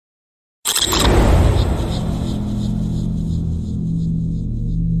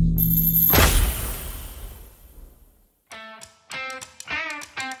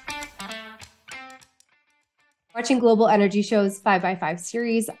Watching Global Energy Show's 5x5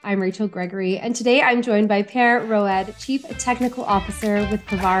 series. I'm Rachel Gregory, and today I'm joined by Per Roed, Chief Technical Officer with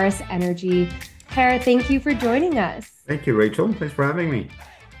Provaris Energy. Per, thank you for joining us. Thank you, Rachel. Thanks for having me.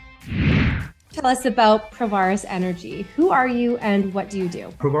 Tell us about Provaris Energy. Who are you and what do you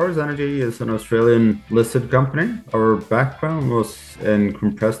do? Provaris Energy is an Australian listed company. Our background was in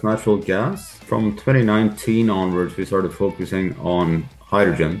compressed natural gas. From 2019 onwards, we started focusing on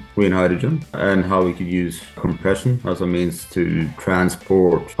hydrogen, green hydrogen, and how we could use compression as a means to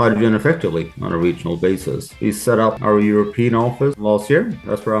transport hydrogen effectively on a regional basis. We set up our European office last year.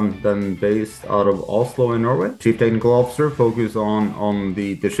 That's where I'm then based out of Oslo in Norway. Chief Technical Officer, focused on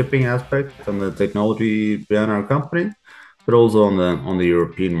the shipping aspect and the technology behind our company, but also on the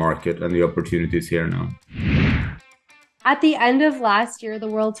European market and the opportunities here now. At the end of last year, the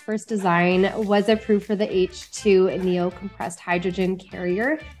world's first design was approved for the H2 Neo compressed hydrogen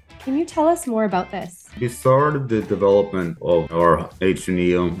carrier. Can you tell us more about this? We started the development of our H2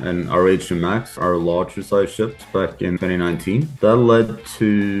 Neo and our H2 Max, our larger size ships, back in 2019. That led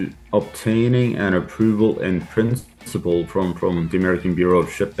to obtaining an approval in principle from the American Bureau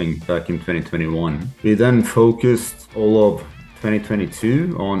of Shipping back in 2021. We then focused all of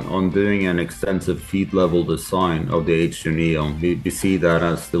 2022 on doing an extensive feed level design of the H2 Neo. We see that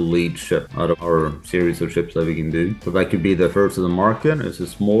as the lead ship out of our series of ships that we can do. So that could be the first of the market. It's a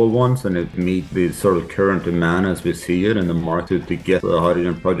smaller ones and it meets the sort of current demand as we see it in the market to get the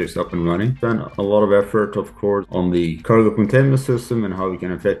hydrogen projects up and running. Spent a lot of effort, of course, on the cargo containment system and how we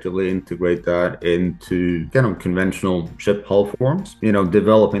can effectively integrate that into kind of conventional ship hull forms.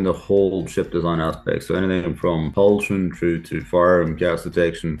 Developing the whole ship design aspect. So anything from propulsion through to fire and gas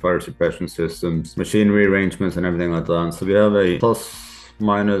detection, fire suppression systems, machinery arrangements, and everything like that. So we have a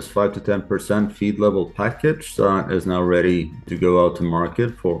plus/minus 5 to 10% feed level package that is now ready to go out to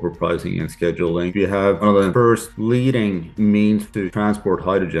market for pricing and scheduling. We have one of the first leading means to transport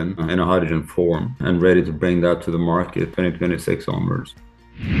hydrogen in a hydrogen form and ready to bring that to the market 2026 onwards.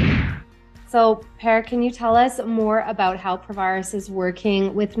 So, Per, can you tell us more about how Prevaris is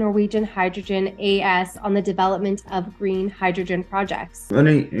working with Norwegian Hydrogen AS on the development of green hydrogen projects? When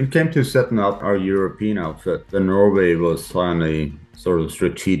it came to setting up our European outfit, then Norway was on a sort of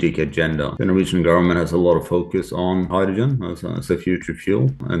strategic agenda. The Norwegian government has a lot of focus on hydrogen as a future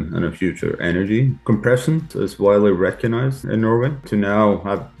fuel and a future energy. Compression is widely recognized in Norway. To now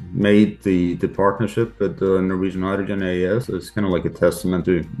have made the partnership with the Norwegian Hydrogen AS is kind of like a testament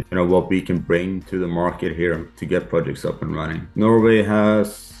to what we can bring to the market here to get projects up and running. Norway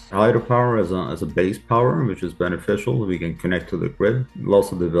has hydropower as a base power, which is beneficial. We can connect to the grid.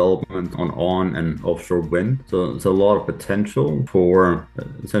 Lots of development on and offshore wind. So there's a lot of potential for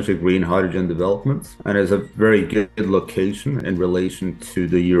essentially green hydrogen developments. And it's a very good location in relation to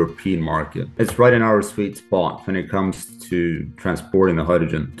the European market. It's right in our sweet spot when it comes to transporting the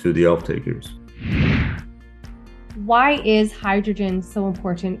hydrogen to the off-takers. Why is hydrogen so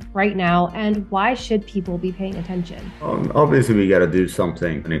important right now, and why should people be paying attention? Obviously, we got to do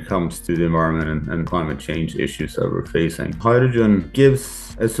something when it comes to the environment and climate change issues that we're facing. Hydrogen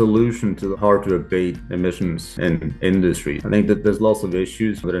gives a solution to the hard-to-abate emissions in industry. I think that there's lots of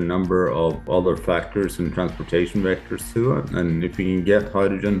issues with a number of other factors and transportation vectors to it, and if we can get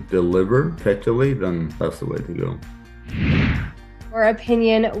hydrogen delivered effectively, then that's the way to go. Your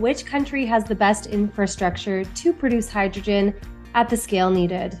opinion, which country has the best infrastructure to produce hydrogen at the scale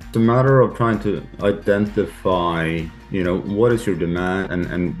needed? It's a matter of trying to identify what is your demand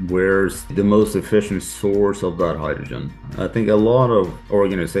and where's the most efficient source of that hydrogen. I think a lot of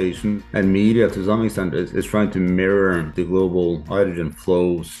organizations and media to some extent is trying to mirror the global hydrogen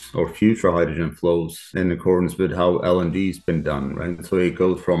flows or future hydrogen flows in accordance with how LNG has been done, right? So it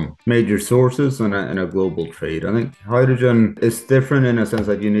goes from major sources and a global trade. I think hydrogen is different in a sense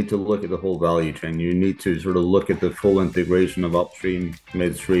that you need to look at the whole value chain. You need to sort of look at the full integration of upstream,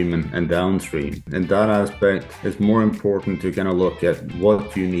 midstream, and downstream. And that aspect is more important to kind of look at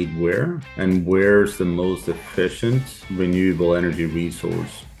what you need where and where's the most efficient renewable energy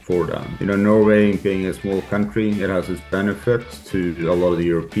resource for that. Norway being a small country, it has its benefits to a lot of the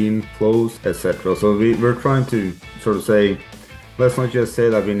European flows, etc. So we're trying to sort of say, let's not just say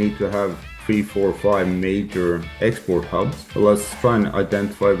that we need to have 3, 4, 5 major export hubs. But let's try and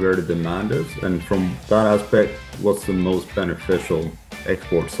identify where the demand is, and from that aspect, what's the most beneficial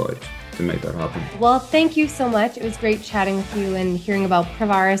export site to make that happen. Well, thank you so much. It was great chatting with you and hearing about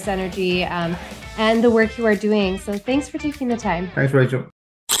Prevaris Energy and the work you are doing. So thanks for taking the time. Thanks, Rachel.